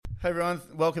Hey everyone,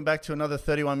 welcome back to another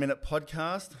 31-minute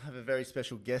podcast. I have a very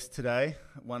special guest today,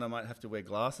 one I might have to wear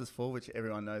glasses for, which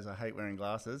everyone knows I hate wearing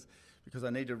glasses, because I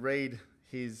need to read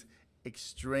his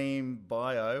extreme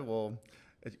bio or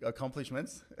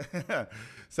accomplishments.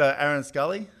 So Aaron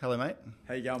Sculli, hello mate.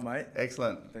 How you going, mate?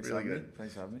 Excellent. Thanks really for having good. me.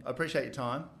 Thanks for having me. I appreciate your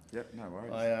time. Yep, no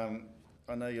worries.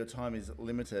 I know your time is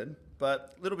limited,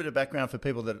 but a little bit of background for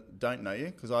people that don't know you,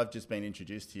 because I've just been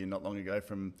introduced to you not long ago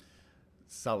from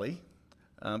Sully.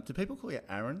 Do people call you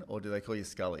Aaron or do they call you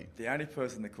Scully? The only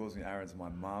person that calls me Aaron's my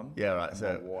mum. Yeah, right.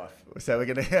 And my wife. So we're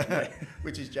gonna,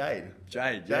 which is Jade.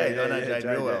 Jade. Jade. I know Jade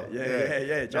real well.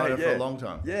 Yeah. Jade. Known her for a long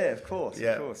time. Yeah, of course.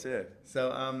 Yeah.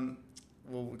 So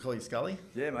we'll call you Scully.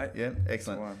 Yeah, mate. Yeah,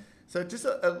 excellent. So just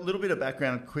a little bit of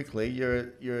background quickly.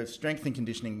 You're a strength and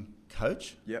conditioning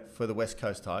coach. Yep. For the West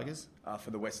Coast Tigers.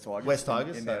 For the West Tigers. West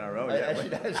Tigers in the NRL.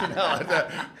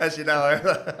 Yeah. As you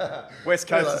know. West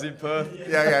Coast is in Perth.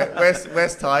 Yeah.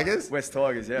 West Tigers. West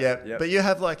Tigers. Yeah. Yeah. Yep. But you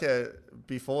have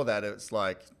before that. It's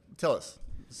like, tell us.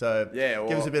 So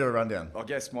give us a bit of a rundown. I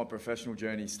guess my professional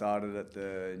journey started at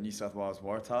the New South Wales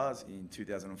Waratahs in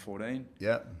 2014.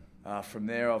 Yeah. From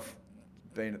there, I've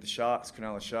been at the Sharks,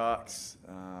 Cronulla Sharks,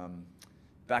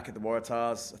 back at the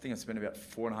Waratahs. I think I spent about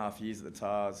 4.5 years at the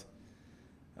Tars.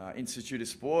 Institute of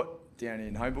Sport down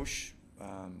in Homebush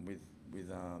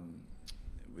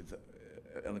with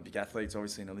Olympic athletes,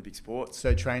 obviously in Olympic sports.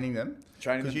 So training them?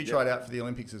 Because you tried out for the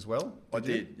Olympics as well? I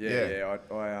did, yeah.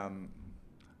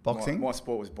 Boxing? My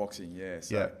sport was boxing, yeah.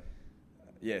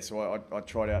 So I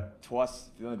tried out twice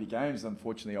for the Olympic Games.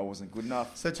 Unfortunately, I wasn't good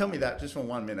enough. So tell me that just for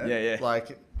 1 minute. Yeah.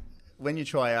 Like, when you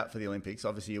try out for the Olympics,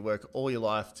 obviously you work all your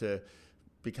life to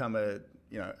become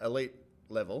elite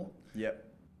level. Yep.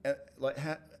 Like,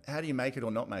 how do you make it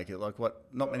or not make it? Like,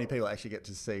 not many people actually get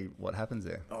to see what happens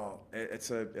there. Oh, it's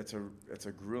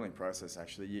a grueling process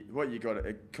actually.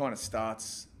 It kind of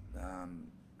starts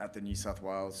at the New South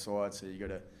Wales side. So you got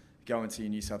to go into your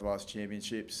New South Wales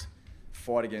Championships,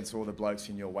 fight against all the blokes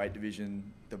in your weight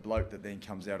division. The bloke that then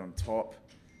comes out on top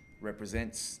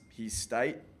represents his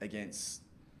state against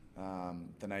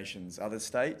the nation's other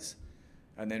states.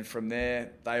 And then from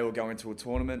there, they all go into a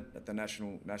tournament at the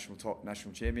national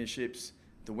championships.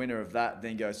 The winner of that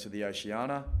then goes to the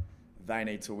Oceania. They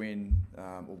need to win.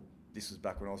 This was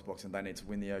back when I was boxing. They need to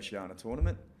win the Oceania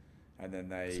tournament, and then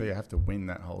So you have to win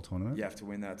that whole tournament. You have to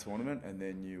win that tournament, and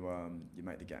then you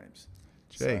make the games.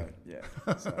 Gee. So,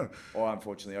 yeah. So,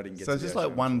 unfortunately, I didn't get. So it's just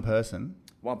like one person.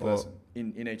 One person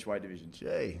in each weight division. Gee.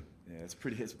 Yeah, it's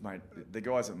pretty. Mate, the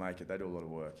guys that make it, they do a lot of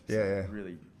work. So yeah.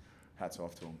 Really, hats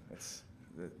off to them.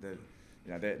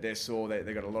 They're sore.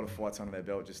 They got a lot of fights under their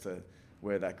belt just to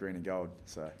wear that green and gold.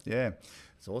 So yeah,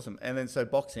 it's awesome. And then so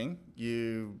boxing,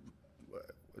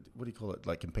 what do you call it?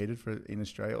 Like competed for in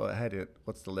Australia, or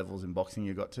what's the levels in boxing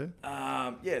you got to?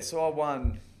 So I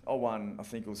won. I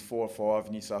think it was 4 or 5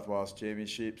 New South Wales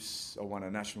championships. I won a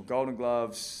national Golden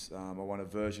Gloves. I won a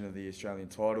version of the Australian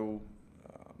title.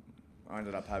 I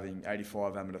ended up having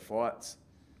 85 amateur fights.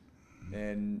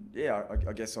 And yeah,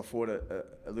 I guess I fought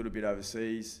a little bit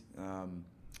overseas,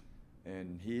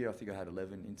 and here I think I had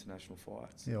 11 international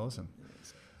fights. Yeah, awesome. Yeah,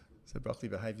 so Broccoli,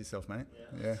 behave yourself, mate.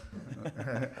 Yeah.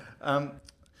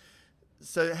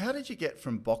 So how did you get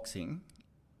from boxing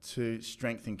to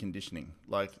strength and conditioning?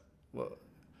 Like,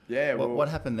 what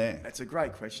happened there? It's a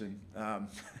great question, and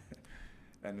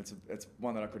it's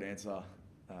one that I could answer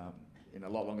in a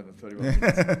lot longer than 31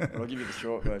 minutes, but I'll give you the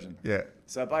short version. Yeah.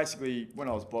 So basically, when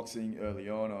I was boxing early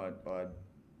on, I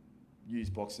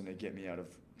used boxing to get me out of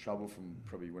trouble from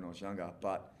probably when I was younger.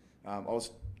 But I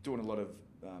was doing a lot of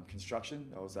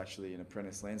construction. I was actually an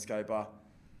apprentice landscaper,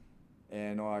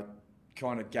 and I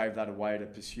kind of gave that away to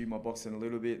pursue my boxing a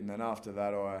little bit. And then after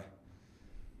that, I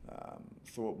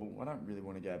thought, well, I don't really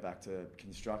want to go back to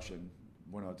construction.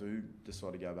 When I do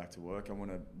decide to go back to work, I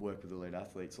want to work with elite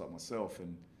athletes like myself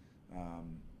and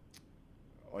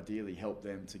ideally help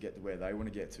them to get to where they want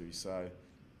to get to. So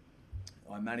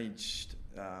I managed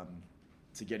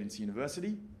to get into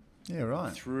university. Yeah,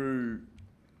 right. Through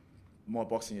my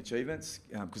boxing achievements,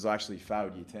 because I actually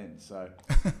failed year 10. So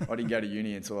I didn't go to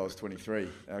uni until I was 23.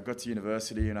 I got to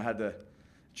university and I had to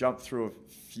jump through a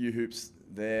few hoops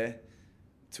there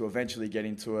to eventually get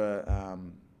into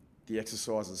the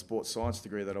exercise and sports science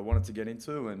degree that I wanted to get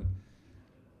into. And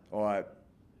I,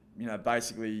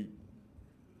 basically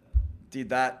did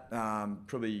that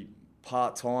probably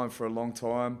part-time for a long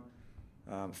time,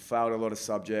 failed a lot of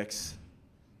subjects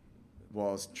while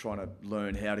I was trying to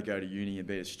learn how to go to uni and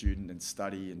be a student and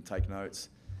study and take notes.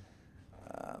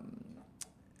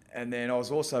 And then I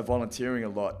was also volunteering a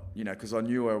lot, because I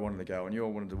knew where I wanted to go. I knew I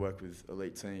wanted to work with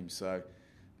elite teams. So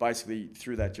basically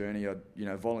through that journey, I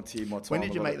volunteered my time. When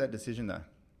did you make that decision though?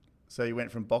 So you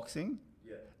went from boxing,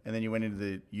 and then you went into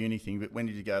the uni thing. But when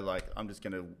did you go like, I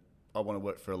want to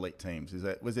work for elite teams?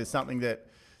 Was there something that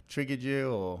triggered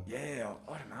you, or? Yeah,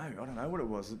 I don't know what it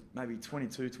was. Maybe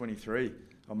 22, 23.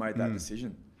 I made that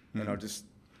decision, and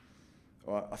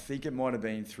I think it might have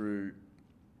been through.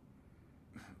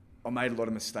 I made a lot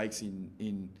of mistakes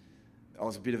in. I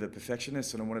was a bit of a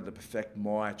perfectionist, and I wanted to perfect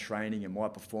my training and my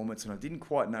performance, and I didn't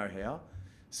quite know how.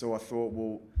 So I thought,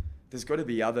 well, there's got to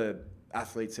be other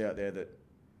athletes out there that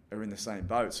are in the same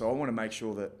boat. So I want to make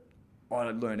sure that I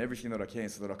learn everything that I can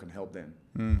so that I can help them.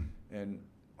 And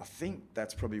I think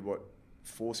that's probably what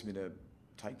forced me to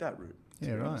take that route.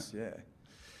 Yeah, right. Honest. Yeah.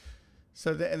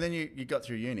 So and then you got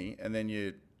through uni, and then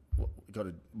you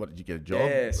what did you get a job?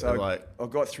 Yeah, so I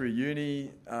got through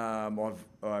uni. I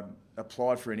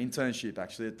applied for an internship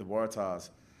actually at the Waratahs.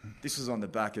 This was on the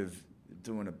back of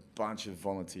doing a bunch of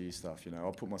volunteer stuff.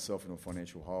 I put myself in a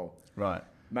financial hole. Right.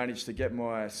 Managed to get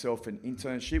myself an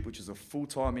internship, which is a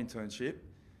full-time internship,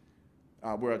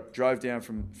 where I drove down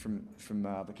from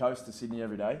the coast to Sydney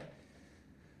every day.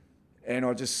 And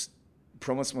I just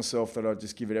promised myself that I'd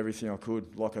just give it everything I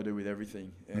could, like I do with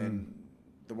everything. And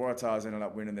the Waratahs ended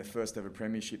up winning their first ever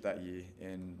premiership that year.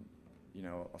 And,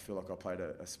 I feel like I played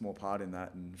a small part in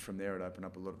that. And from there, it opened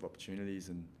up a lot of opportunities,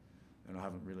 and I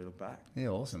haven't really looked back. Yeah,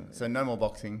 awesome. So no more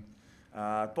boxing?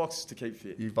 Box to keep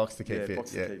fit. You box to keep fit?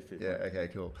 Box to keep fit. Yeah, okay,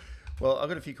 cool. Well, I've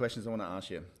got a few questions I want to ask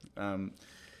you.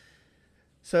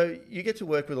 So you get to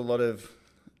work with a lot of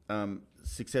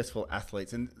successful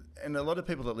athletes, and a lot of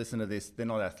people that listen to this, they're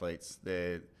not athletes.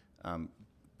 They're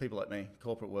people like me,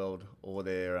 corporate world, or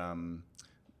they're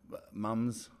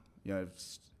mums,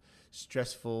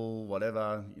 stressful,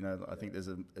 whatever. I think there's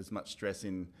as much stress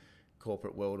in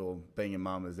corporate world or being a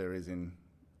mum as there is in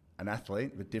an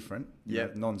athlete, but different,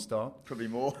 non-stop. Probably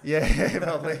more. Yeah,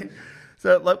 probably.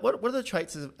 So, what are the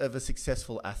traits of a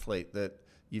successful athlete that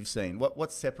you've seen?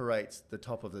 What separates the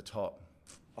top of the top?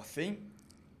 I think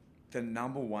the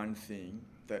number one thing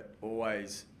that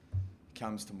always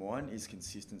comes to mind is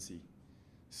consistency.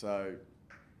 So,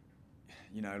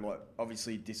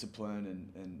 obviously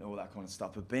discipline and all that kind of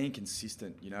stuff, but being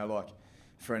consistent,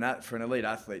 for an elite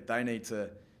athlete, they need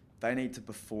to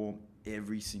perform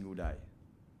every single day.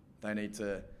 They need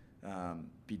to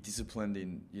be disciplined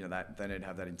in, that they need to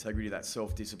have that integrity, that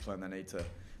self-discipline.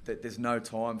 That there's no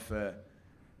time for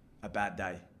a bad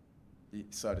day,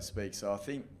 so to speak. So I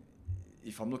think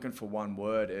if I'm looking for one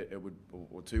word, it would,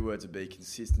 or two words would be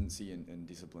consistency and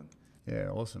discipline. Yeah,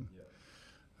 awesome. Yeah.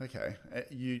 Okay.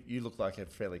 You look like a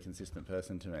fairly consistent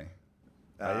person to me.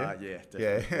 Are you? Yeah,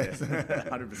 definitely. Yeah.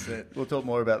 100%. We'll talk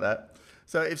more about that.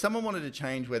 So if someone wanted to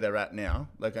change where they're at now,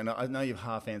 like I know you've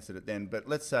half answered it then, but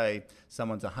let's say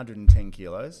someone's 110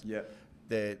 kilos. Yeah.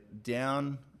 They're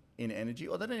down in energy,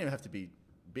 or they don't even have to be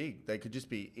big. They could just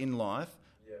be in life,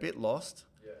 bit lost,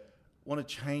 want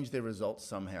to change their results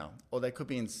somehow. Or they could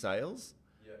be in sales,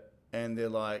 and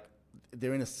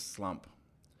they're in a slump.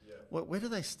 Yeah. Where do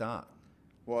they start?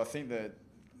 Well, I think that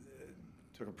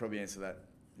I could probably answer that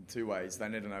in two ways. They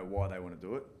need to know why they want to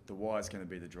do it. The why is going to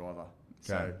be the driver. Okay.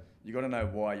 So you got to know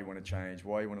why you want to change,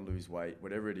 why you want to lose weight,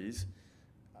 whatever it is,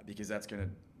 because that's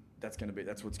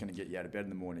what's going to get you out of bed in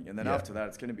the morning. And then after that,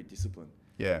 it's going to be discipline.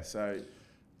 Yeah. So,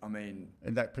 and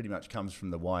that pretty much comes from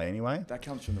the why anyway. That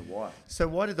comes from the why. So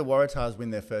why did the Waratahs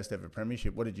win their first ever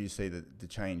premiership? What did you see the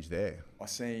change there? I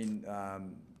seen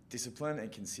discipline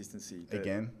and consistency.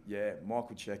 Again? Yeah.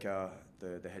 Michael Checker,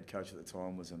 the head coach at the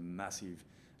time, was a massive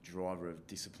driver of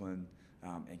discipline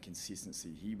and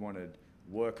consistency. He wanted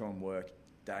work on work,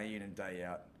 day in and day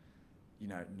out.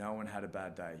 No one had a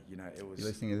bad day. It was. You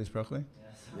listening to this, Broccoli?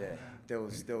 Yeah. There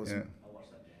was. Yeah. I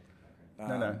watched that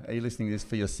game. No. Are you listening to this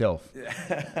for yourself?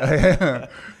 Yeah.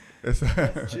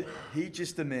 He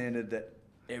just demanded that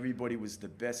everybody was the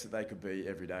best that they could be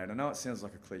every day. And I know it sounds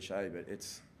like a cliche, but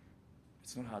it's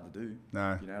not hard to do.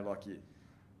 No.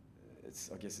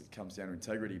 I guess it comes down to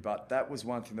integrity. But that was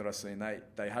one thing that I seen.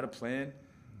 They had a plan.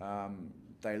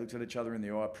 They looked at each other in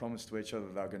the eye, promised to each other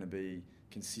they were going to be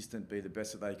consistent, be the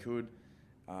best that they could.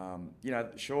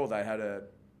 Sure, they had a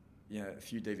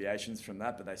few deviations from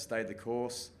that, but they stayed the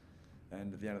course.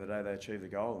 And at the end of the day, they achieved the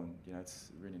goal, and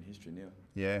it's written in history now.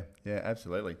 Yeah,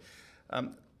 absolutely.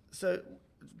 So,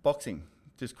 boxing,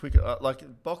 just quick,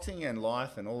 like boxing and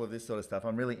life and all of this sort of stuff.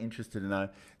 I'm really interested to know: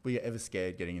 were you ever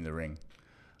scared getting in the ring?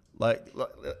 Like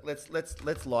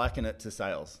let's liken it to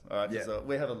sales. All right, yeah. So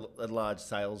we have a large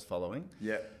sales following.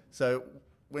 Yeah. So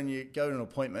when you go to an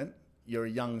appointment, you're a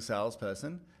young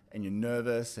salesperson, and you're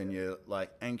nervous and you're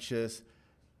like anxious,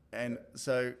 and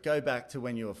so go back to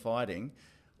when you were fighting.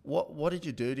 What did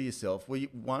you do to yourself? Were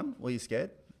you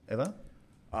scared ever?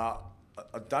 I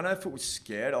don't know if it was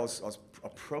scared. I was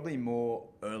probably more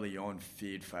early on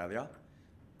feared failure,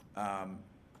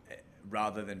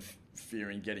 rather than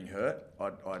fearing getting hurt.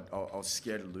 I was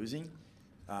scared of losing,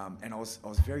 and I was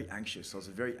very anxious. I was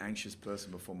a very anxious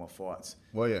person before my fights.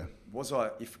 Well, yeah.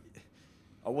 If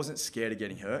I wasn't scared of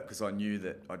getting hurt because I knew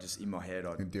that in my head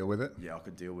I could deal with it. Yeah, I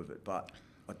could deal with it, but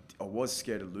I was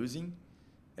scared of losing,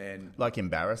 and like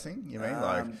embarrassing. You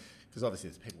mean because obviously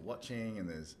there's people watching and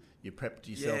you prepped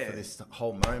yourself for this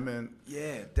whole moment.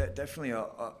 Yeah, definitely.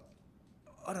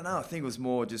 I don't know. I think it was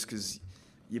more just because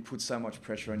you put so much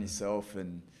pressure on yourself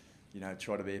and,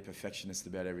 try to be a perfectionist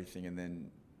about everything. And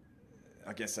then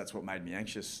I guess that's what made me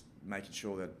anxious, making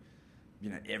sure that,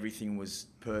 everything was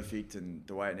perfect and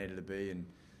the way it needed to be. And,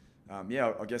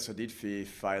 I guess I did fear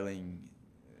failing,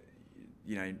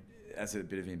 as a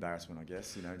bit of embarrassment, I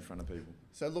guess, in front of people.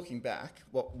 So looking back,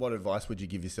 what advice would you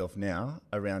give yourself now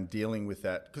around dealing with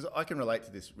that? Because I can relate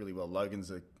to this really well.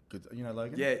 Logan's a good,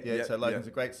 Logan? Yeah. So Logan's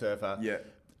a great surfer. Yeah.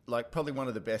 Like probably one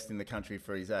of the best in the country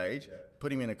for his age. Yeah.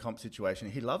 Put him in a comp situation.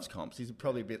 He loves comps. He's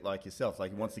probably a bit like yourself.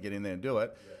 Like he wants to get in there and do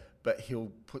it, but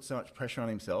he'll put so much pressure on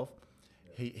himself.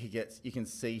 You can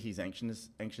see his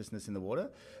anxiousness in the water.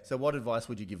 So what advice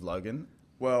would you give Logan?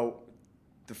 Well,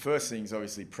 the first thing is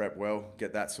obviously prep well,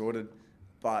 get that sorted.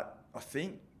 But I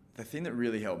think the thing that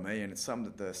really helped me, and it's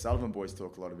something that the Sullivan boys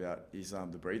talk a lot about, is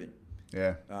the breathing.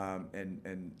 Yeah.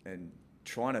 And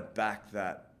trying to back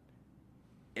that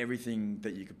everything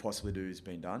that you could possibly do has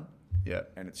been done. Yeah.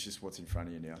 And it's just what's in front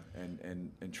of you now.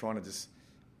 And trying to just,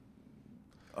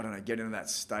 I don't know, get into that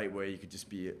state where you could just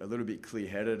be a little bit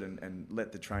clear-headed and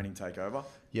let the training take over.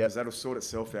 Yeah. Because that'll sort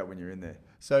itself out when you're in there.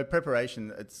 So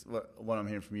preparation, it's what I'm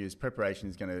hearing from you is preparation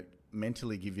is going to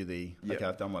mentally give you okay,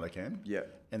 I've done what I can. Yeah.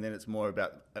 And then it's more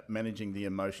about managing the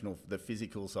emotional, the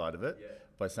physical side of it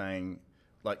by saying,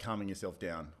 like calming yourself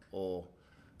down or...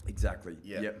 Exactly.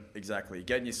 Yeah. Yep, exactly.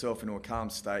 Getting yourself into a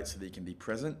calm state so that you can be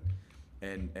present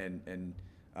and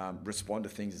respond to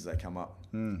things as they come up.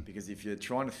 Because if you're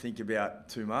trying to think about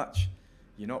too much,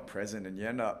 you're not present and you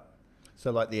end up...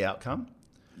 So like the outcome?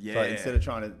 Yeah. So instead of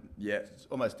trying to...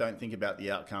 Almost don't think about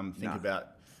the outcome, think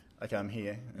about, okay, I'm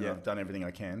here and I've done everything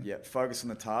I can. Yeah. Focus on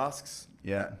the tasks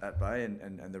at bay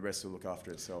and the rest will look after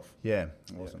itself. Yeah.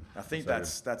 Awesome. I think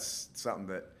that's something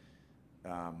that...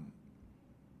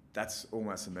 that's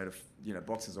almost a metaphor,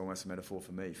 boxing's almost a metaphor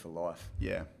for me, for life.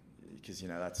 Yeah. Because,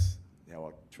 that's how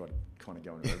I try to kind of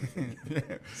go into everything.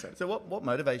 So what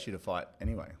motivates you to fight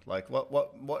anyway? Like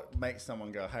what makes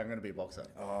someone go, hey, I'm going to be a boxer?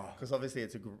 Because obviously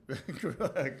it's a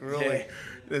grueling...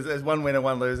 There's one winner,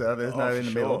 one loser. There's no in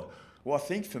the middle. Well, I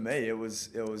think for me, it was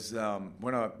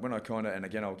when I kind of, and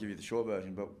again, I'll give you the short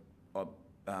version, but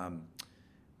I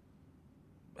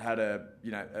had a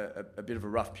bit of a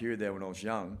rough period there when I was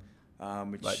young.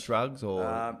 Which, like drugs or?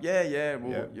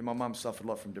 My mum suffered a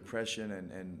lot from depression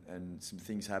and some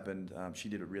things happened. She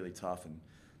did it really tough and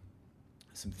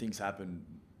some things happened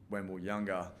when we were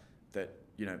younger that,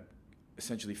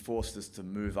 essentially forced us to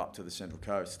move up to the Central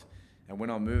Coast. And when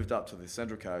I moved up to the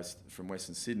Central Coast from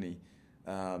Western Sydney,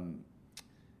 I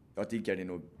did get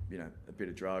into, a bit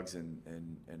of drugs and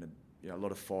a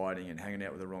lot of fighting and hanging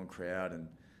out with the wrong crowd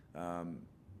and,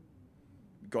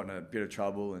 got in a bit of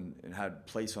trouble and had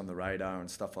police on the radar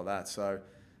and stuff like that. So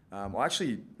I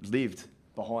actually lived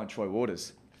behind Troy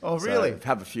Waters. Oh, really? So I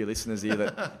have a few listeners here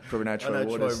that probably know Troy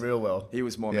Waters. I know Troy real well. He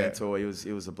was my mentor. He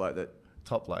was a bloke that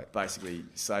top bloke basically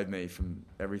saved me from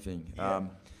everything. Yeah.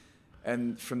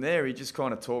 And from there, he just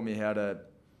kind of taught me how to,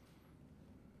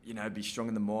 be strong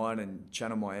in the mind and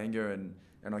channel my anger. And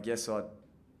I guess I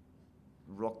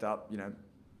rocked up,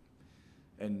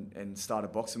 and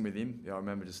started boxing with him. I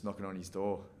remember just knocking on his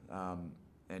door.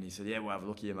 And he said, we'll have a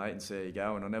look at you, mate, and see how you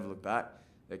go. And I never looked back.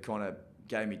 It kind of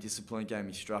gave me discipline, gave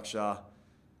me structure,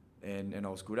 and I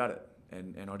was good at it.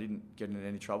 And I didn't get into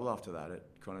any trouble after that. It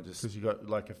kind of just... Because you got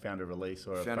like found a release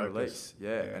or a focus. Release,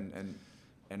 yeah.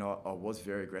 And I was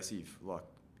very aggressive, like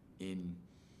in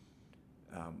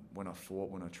when I fought,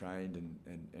 when I trained,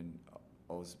 and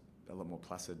I was a lot more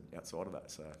placid outside of that.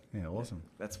 So awesome.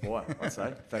 That's why I'd say,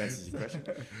 if that answers your question.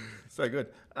 So good.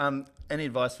 Any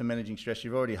advice for managing stress?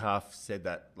 You've already half said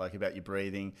that, like about your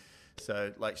breathing.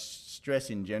 So like stress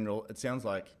in general, it sounds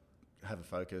like have a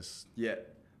focus. Yeah.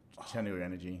 Channel your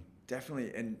energy.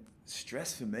 Definitely. And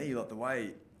stress for me, like the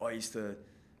way I used to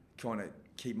kind of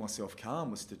keep myself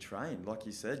calm was to train, like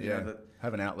you said.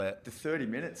 Have an outlet. The 30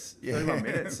 minutes, 31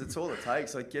 minutes, it's all it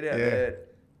takes. Like get out there,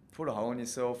 put a hole in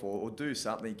yourself or do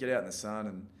something, get out in the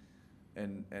sun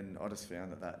and I just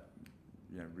found that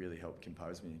really helped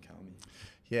compose me and calm me.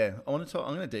 Yeah, I want to talk.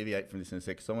 I'm going to deviate from this in a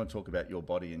sec because I want to talk about your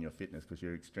body and your fitness because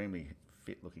you're an extremely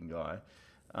fit-looking guy.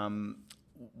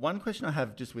 One question I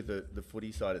have just with the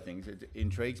footy side of things, it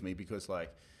intrigues me because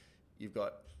like you've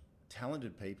got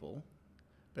talented people,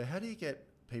 but how do you get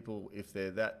people if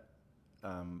they're that?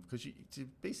 Because to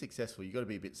be successful, you've got to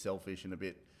be a bit selfish and a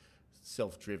bit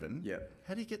self-driven. Yeah.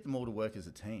 How do you get them all to work as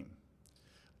a team?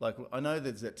 Like I know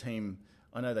there's that team.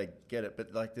 I know they get it,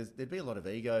 but like there'd be a lot of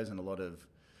egos and a lot of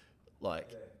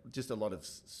just a lot of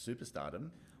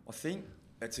superstardom. I think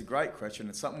it's a great question.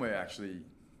 It's something we actually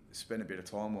spend a bit of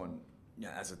time on,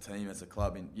 as a team, as a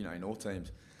club, in all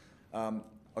teams. I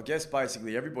guess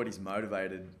basically everybody's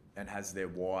motivated and has their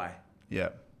why. Yeah.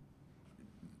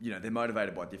 They're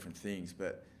motivated by different things,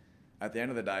 but at the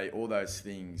end of the day, all those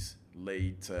things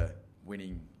lead to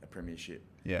winning a premiership.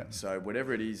 Yeah. So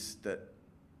whatever it is that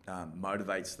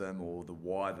motivates them or the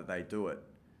why that they do it,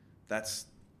 that's,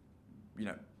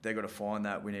 they've got to find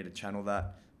that. We need to channel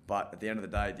that. But at the end of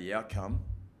the day, the outcome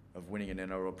of winning an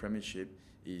NRL premiership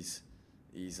is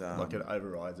like it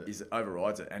overrides it.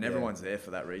 Overrides it, and everyone's there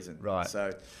for that reason. Right.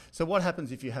 So what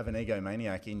happens if you have an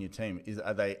egomaniac in your team?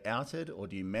 Are they outed, or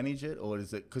do you manage it, or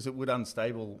is it because it would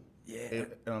unstabilize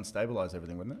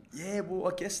everything, wouldn't it? Yeah.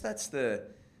 Well, I guess that's the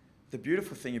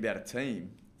beautiful thing about a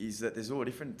team is that there's all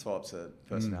different types of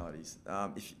personalities.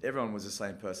 If everyone was the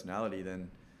same personality,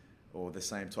 or the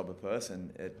same type of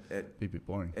person, it'd be a bit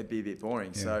boring. It'd be a bit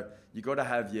boring. Yeah. So you got to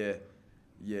have your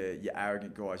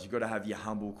arrogant guys. You've got to have your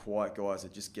humble, quiet guys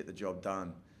that just get the job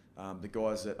done. The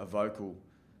guys that are vocal.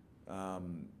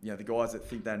 The guys that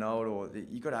think they know it.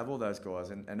 You've got to have all those guys.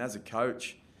 And as a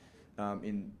coach,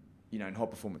 in high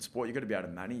performance sport, you've got to be able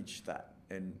to manage that.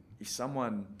 And if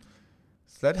someone,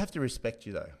 so they'd have to respect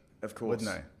you though. Of course,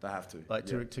 wouldn't they? They have to. Like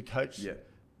to coach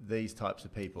these types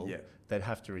of people, they'd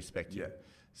have to respect you. Yeah.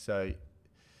 So,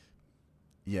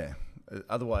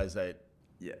 otherwise they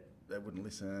wouldn't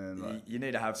listen. You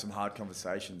need to have some hard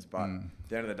conversations, but at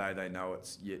the end of the day, they know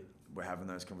we're having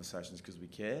those conversations because we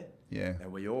care. Yeah.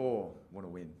 And we all want to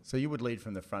win. So you would lead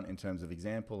from the front in terms of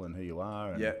example and who you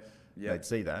are. And they'd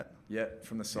see that. Yeah,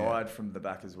 from the side, from the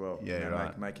back as well. Yeah,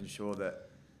 right. Making sure that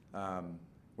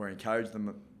we're encouraging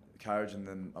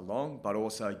them along, but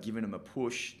also giving them a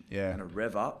push and a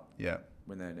rev up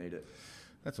when they need it.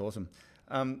 That's awesome.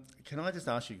 Can I just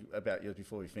ask you about yours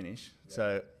before we finish? Yeah.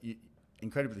 So, you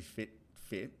incredibly fit.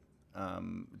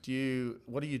 What do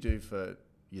you do for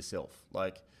yourself?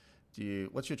 Like,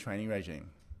 what's your training regime?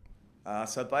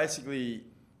 So basically,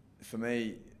 for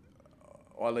me,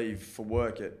 I leave for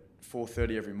work at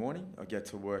 4:30 every morning. I get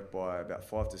to work by about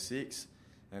 5 to 6,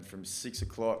 and from 6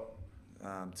 o'clock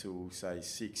till say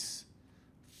 6:40,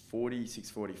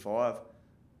 6:45.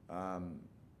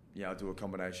 I do a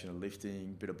combination of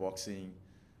lifting, bit of boxing,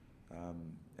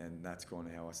 and that's kind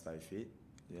of how I stay fit.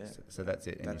 Yeah. So that's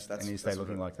it. And you stay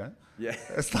looking like that? Yeah.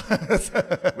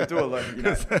 We do a lot.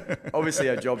 Obviously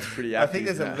our job's pretty active. I think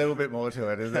there's a little bit more to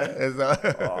it, isn't there?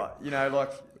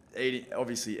 Like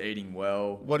eating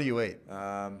well. What do you eat?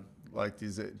 Do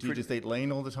you just eat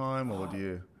lean all the time, or do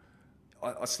you?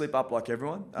 I slip up like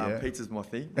everyone. Pizza's my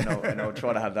thing, and I'll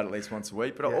try to have that at least once a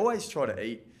week. But I always try to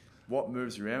eat what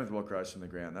moves around with what grows from the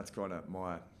ground. That's kind of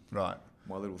my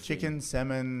little chicken,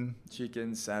 thing.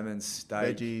 Chicken, salmon,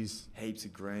 steak, veggies, heaps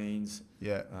of greens.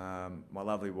 Yeah. My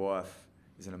lovely wife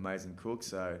is an amazing cook,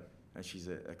 and she's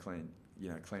a clean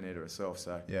eater herself.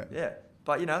 So yeah.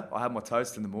 But I have my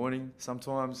toast in the morning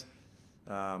sometimes.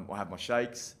 I have my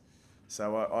shakes.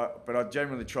 So but I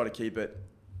generally try to keep it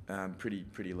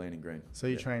pretty lean and green. So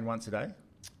you train once a day?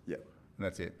 Yeah. And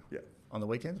that's it? Yeah. On the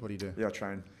weekends, what do you do? Yeah, I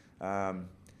train.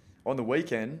 On the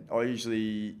weekend, I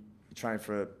usually train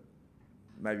for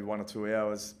maybe 1 or 2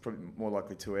 hours, probably more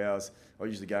likely 2 hours. I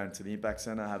usually go into the Impact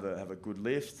Centre, have a good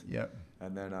lift,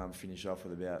 and then finish off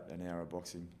with about an hour of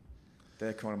boxing.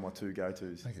 They're kind of my two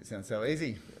go-tos. Makes it sound so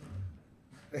easy.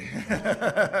 You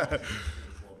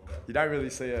don't really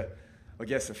see a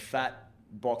fat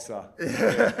boxer.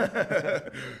 Yeah,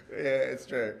 it's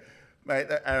true. Mate,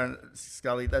 Aaron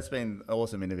Sculli, that's been an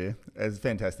awesome interview. It's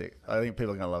fantastic. I think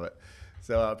people are going to love it.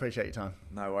 So I appreciate your time.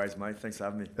 No worries, mate. Thanks for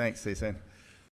having me. Thanks. See you soon.